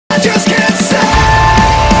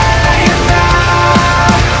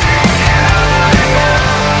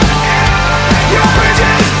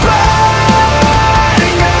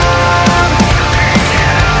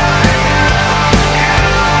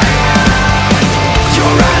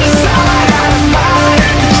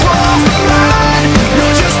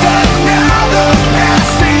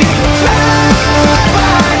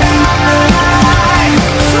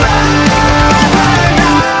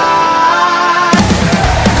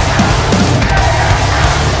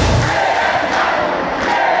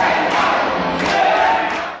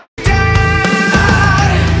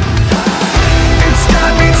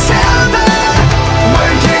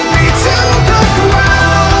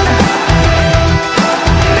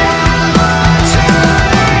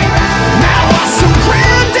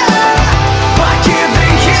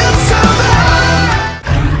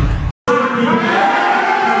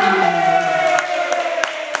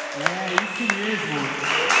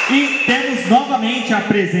E temos novamente a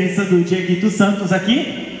presença do Dieguito Santos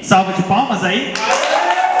aqui. Salva de palmas aí.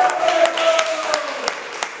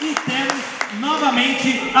 E temos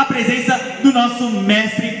novamente a presença do nosso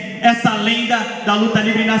mestre, essa lenda da luta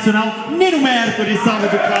livre nacional, Nino Mercury. Salva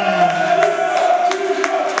de palmas.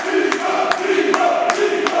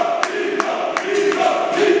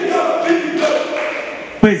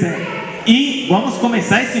 Pois é, e vamos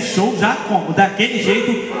começar esse show já como? Daquele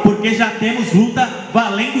jeito, porque já temos luta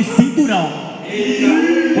valendo cinturão.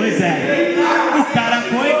 Pois é, o cara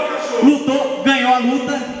foi, lutou, ganhou a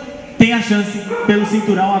luta, tem a chance pelo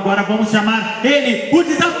cinturão. Agora vamos chamar ele, o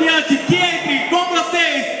desafiante, que entre com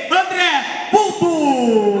vocês, André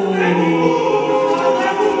Vulture.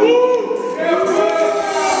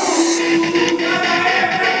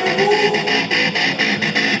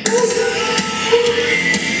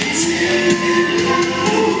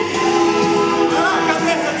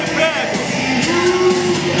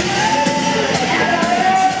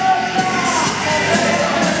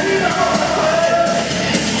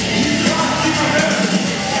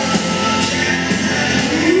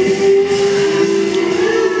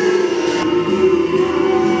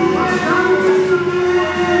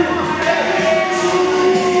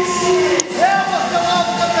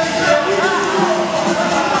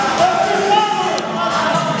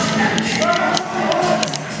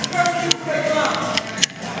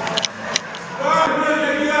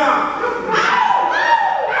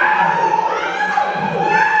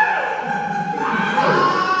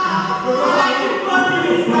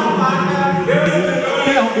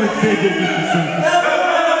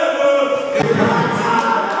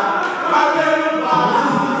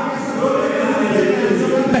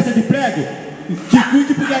 Peça de prego? Te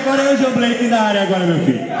cuide, porque agora é o Blake na área agora, meu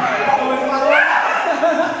filho.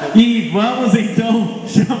 E vamos então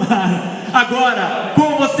chamar agora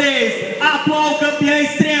com vocês a atual campeã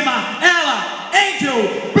extrema, ela,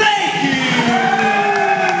 Angel Blake!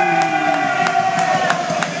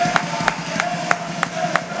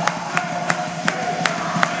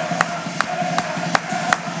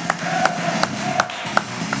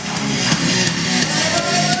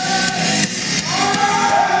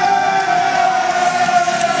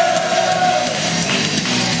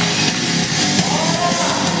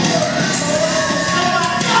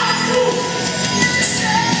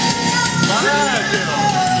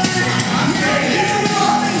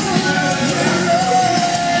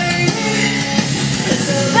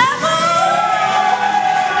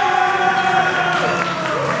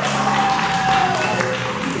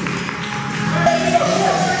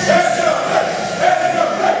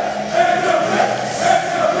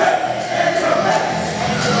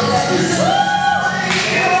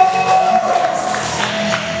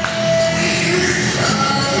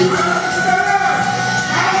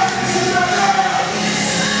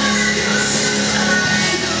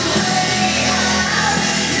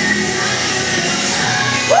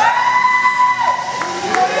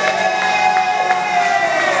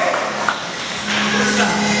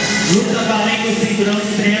 Luta valendo o cinturão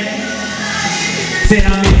extremo será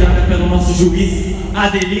mediada pelo nosso juiz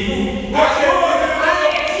Adelino.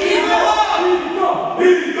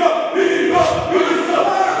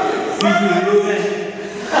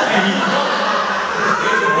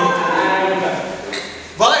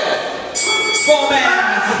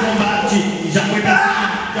 Começa o combate, já foi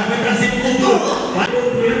pra cima com tudo.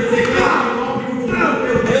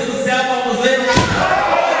 Meu Deus do céu, vamos ver.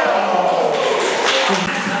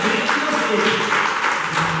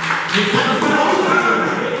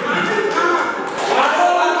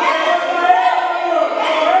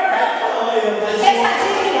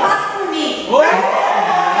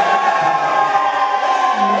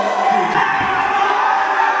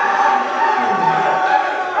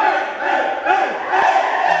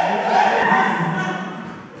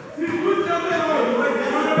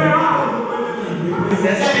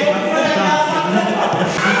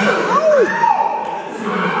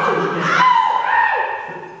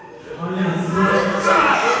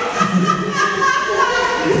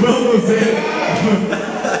 Vamos ver.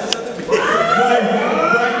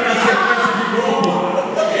 Vai ter a sequência de golpe.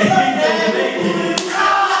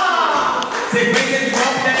 Sequência de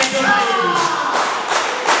golpe da Angel Blake.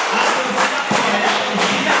 A torcida apoia, a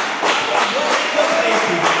torcida a favor da Angel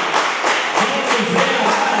Blake. Vamos ver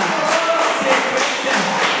agora a sequência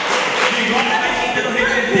de golpe vai tentando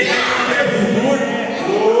reverter a André Vulture.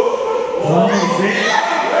 Vamos ver.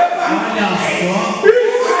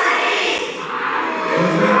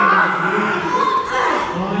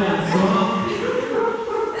 Olha só.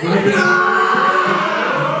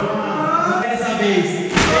 Dessa vez,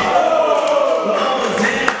 vamos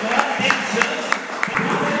ver agora, tem chance.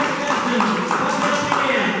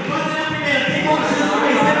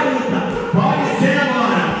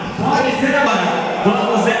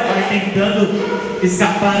 tentando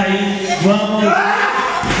escapar aí. Vamos. Meu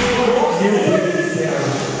Deus do céu.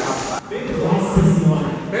 Nossa senhora.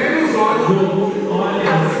 Menos olhos.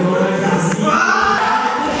 Olha só, vai pra cima.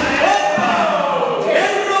 Opa!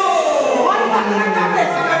 Errou! Olha bater na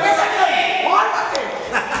cabeça, a cabeça aqui. Olha bater.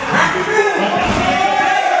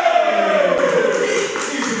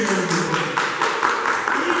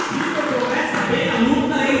 Começa bem a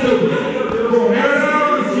luta, hein, meu Deus?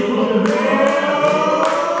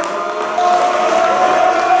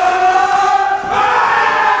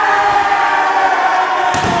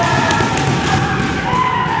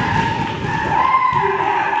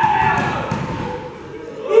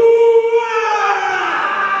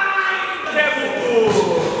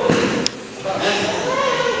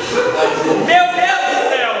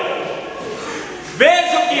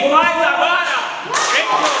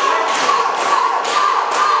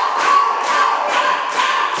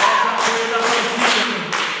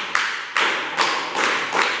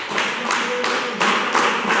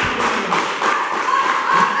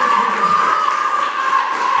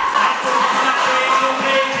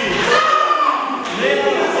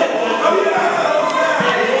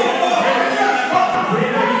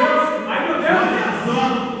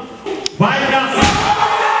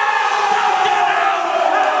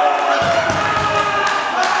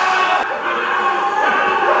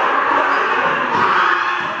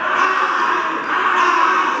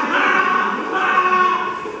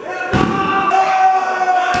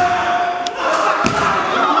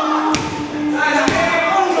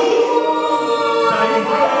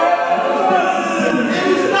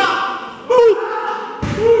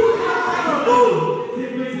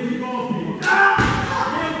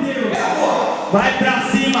 Vai pra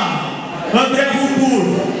cima, André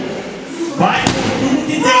Vulture. Vai com tudo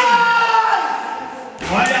que tem.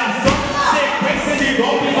 Olha só, sequência de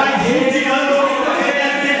golpe, vai judiando.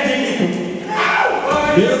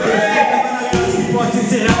 Meu Deus, que pode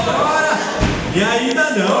encerrar agora. E ainda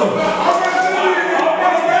não.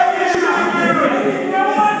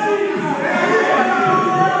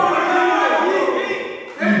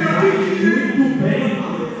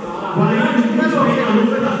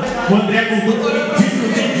 O André Vulture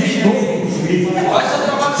discutindo de novo com o juiz.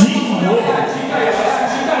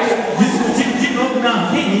 Discutindo de novo. Não,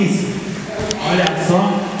 que isso? Olha só.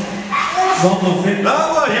 Vamos ver. Temos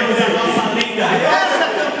a nossa linda. Essa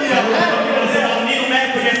campeã. O menino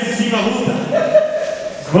médico assistindo a luta.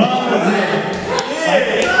 Vamos ver. Vai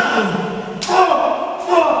tentando.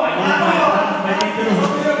 Vai tentando.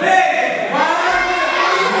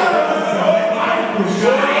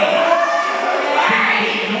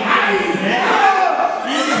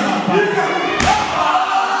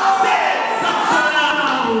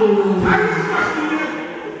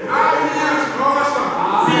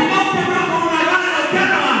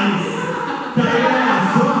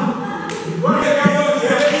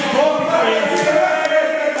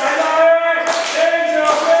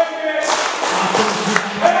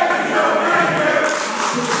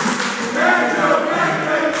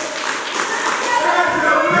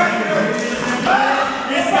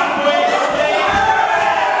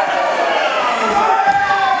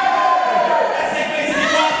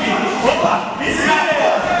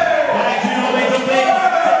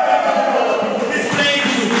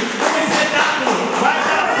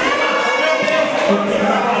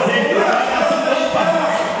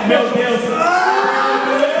 Meu Deus!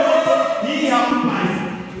 Ih, rapaz!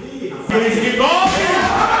 Esse que golpe!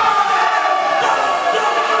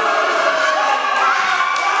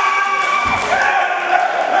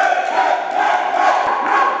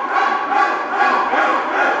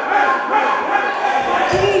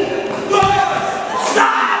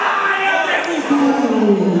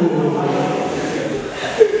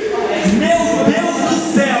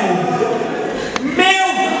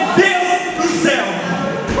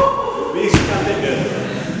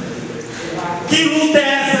 Que luta é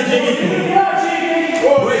essa, Diego?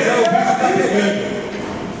 Pois é, o bicho tá pegando.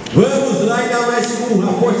 Vamos lá e dar mais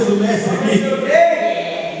a força do mestre aqui.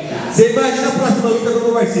 Você imagina a próxima luta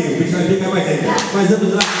como vai ser. O bicho vai pegar mais ainda. Mas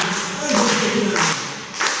vamos lá.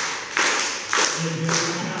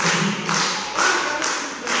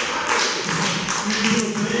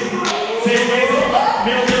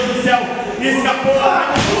 Meu Deus do céu! Escapou!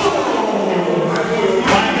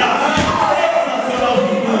 Vai pra cima! Sensacional!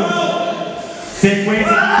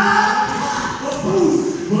 Sequência!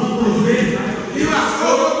 Vamos ver!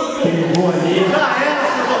 Pegou ali! Já era,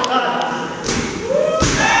 seu otário!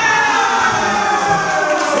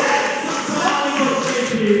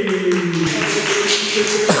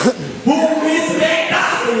 Um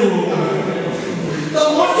espetáculo!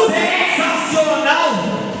 Sensacional!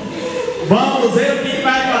 Vamos ver o que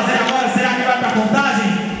vai fazer agora. Será que vai pra contagem?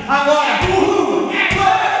 Agora!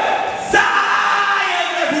 Sai,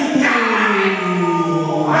 André Vulture!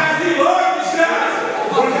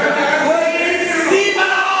 Em cima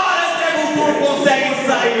da hora, André Vulture consegue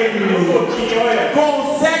sair.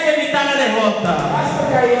 Consegue evitar a derrota.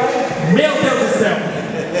 Meu Deus do céu!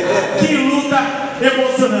 Que luta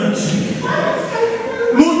emocionante!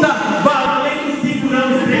 Luta valendo cinturão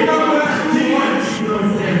extremo.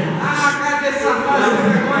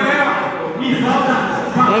 Me falta.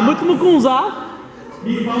 É muito no Kunzá.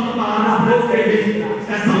 Me falta palavras para escrever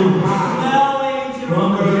essa luta.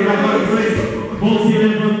 Vamos ver agora os dois vão se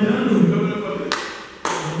levantando.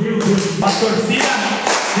 Meu Deus. A torcida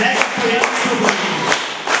segue apoiando o seu grupo.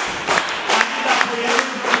 Ainda apoiando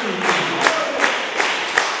o seu grupo.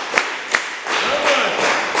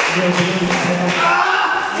 Meu Deus do céu.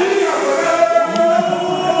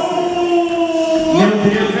 Meu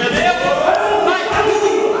Deus, meu Deus. Vai, tá tudo.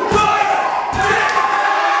 Vai.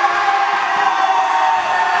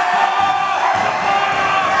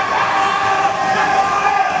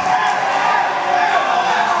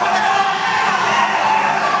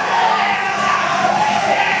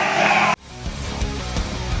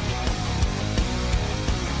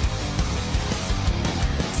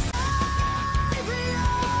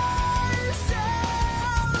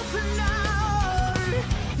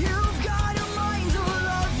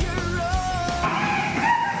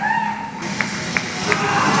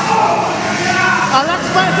 Alex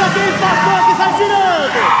parece aquele pastor que sai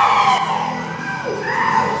tirando.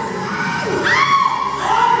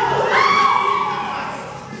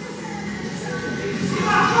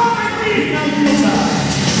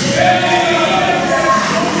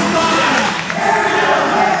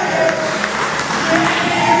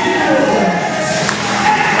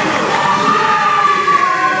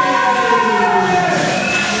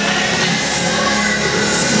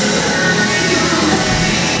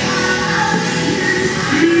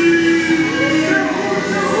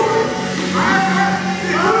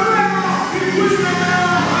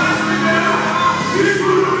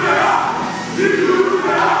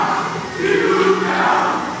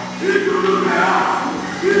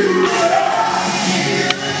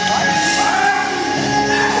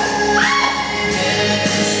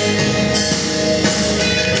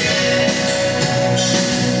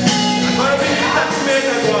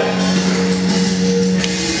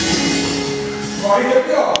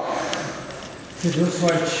 Você deu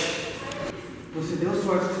sorte. Você deu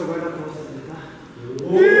sorte que seu guarda-costas, tá?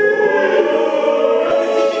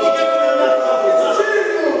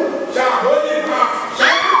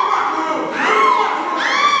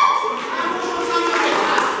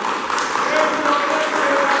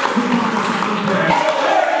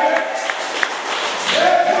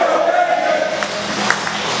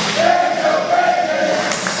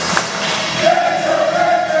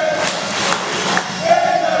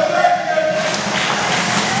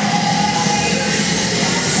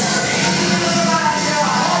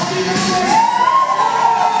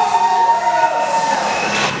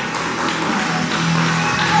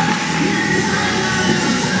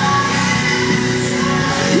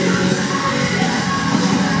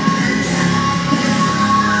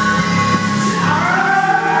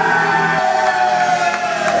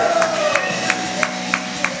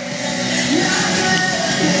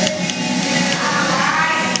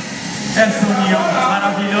 Essa união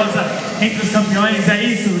maravilhosa entre os campeões, é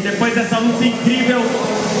isso. Depois dessa luta incrível,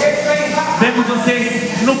 vemos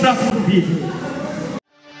vocês no próximo vídeo.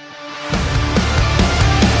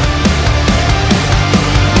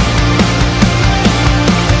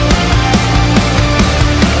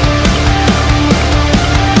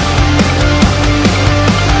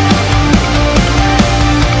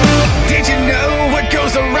 Did you know what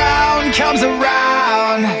goes around comes around?